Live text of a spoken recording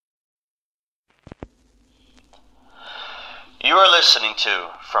You are listening to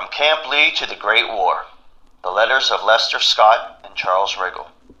From Camp Lee to the Great War, the letters of Lester Scott and Charles Riggle.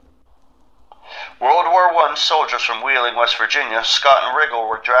 World War I soldiers from Wheeling, West Virginia, Scott and Riggle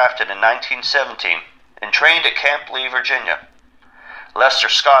were drafted in 1917 and trained at Camp Lee, Virginia. Lester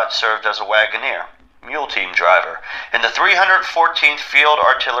Scott served as a wagoneer, mule team driver, in the 314th Field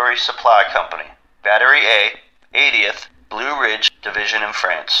Artillery Supply Company, Battery A, 80th Blue Ridge Division in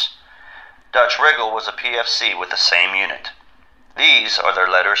France. Dutch Riggle was a PFC with the same unit. These are their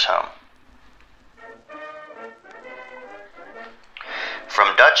letters home.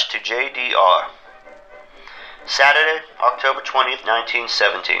 From Dutch to JDR. Saturday, October 20th,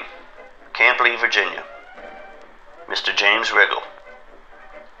 1917. Camp Lee, Virginia. Mr. James Riggle.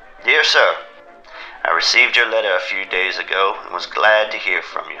 Dear Sir, I received your letter a few days ago and was glad to hear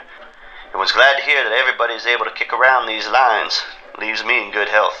from you. And was glad to hear that everybody is able to kick around these lines. Leaves me in good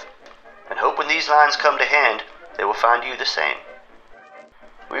health. And hope when these lines come to hand, they will find you the same.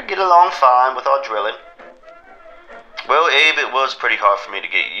 We get along fine with our drilling. Well, Abe, it was pretty hard for me to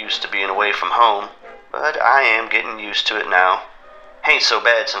get used to being away from home, but I am getting used to it now. Ain't so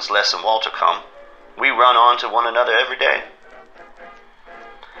bad since Les and Walter come. We run on to one another every day.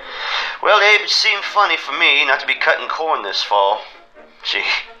 Well, Abe, it seemed funny for me not to be cutting corn this fall. Gee,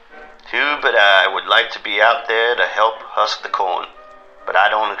 who but I would like to be out there to help husk the corn. But I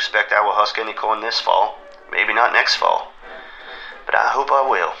don't expect I will husk any corn this fall. Maybe not next fall. But I hope I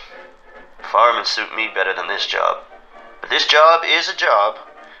will. Farming suit me better than this job. But this job is a job.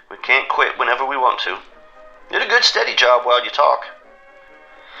 We can't quit whenever we want to. Did a good steady job while you talk.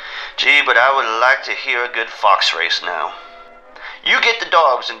 Gee, but I would like to hear a good fox race now. You get the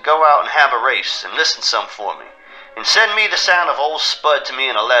dogs and go out and have a race and listen some for me. And send me the sound of old Spud to me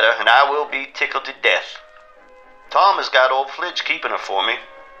in a letter and I will be tickled to death. Tom has got old Flidge keeping her for me.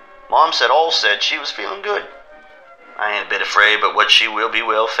 Mom said all said she was feeling good. I ain't a bit afraid but what she will be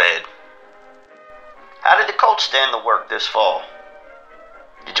well fed. How did the colts stand the work this fall?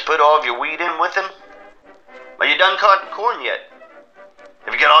 Did you put all of your wheat in with them? Are you done cutting corn yet?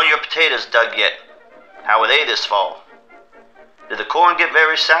 Have you got all your potatoes dug yet? How are they this fall? Did the corn get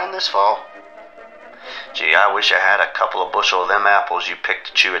very sound this fall? Gee, I wish I had a couple of bushel of them apples you picked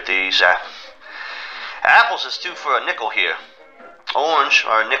to chew at these. Apples is 2 for a nickel here. Orange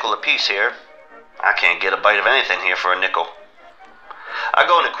are a nickel apiece here. I can't get a bite of anything here for a nickel. I'm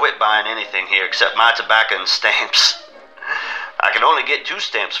going to quit buying anything here except my tobacco and stamps. I can only get 2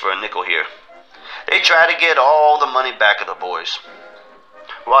 stamps for a nickel here. They try to get all the money back of the boys.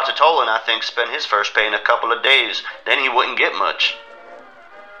 Walter Tolan, I think, spent his first pay in a couple of days. Then he wouldn't get much.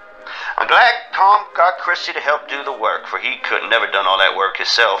 I'm glad Tom got Christy to help do the work, for he couldn't never done all that work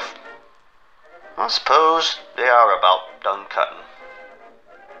himself. I suppose they are about done cutting.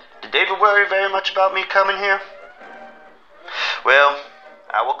 Did David worry very much about me coming here? Well,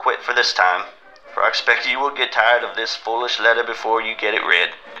 I will quit for this time, for I expect you will get tired of this foolish letter before you get it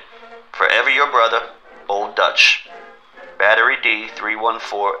read. Forever your brother, Old Dutch. Battery D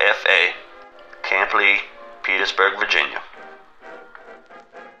 314 FA, Camp Lee, Petersburg, Virginia.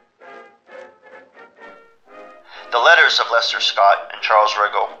 The letters of Lester Scott and Charles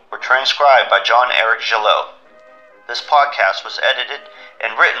Riggle were transcribed by John Eric Gillot. This podcast was edited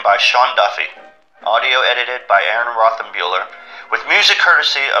and written by Sean Duffy, audio edited by Aaron Rothenbuehler, with music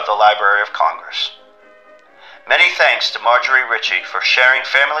courtesy of the Library of Congress. Many thanks to Marjorie Ritchie for sharing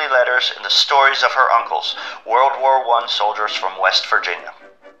family letters and the stories of her uncles, World War I soldiers from West Virginia.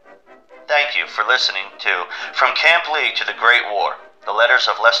 Thank you for listening to From Camp Lee to the Great War, the letters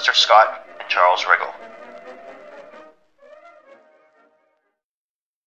of Lester Scott and Charles Riggle.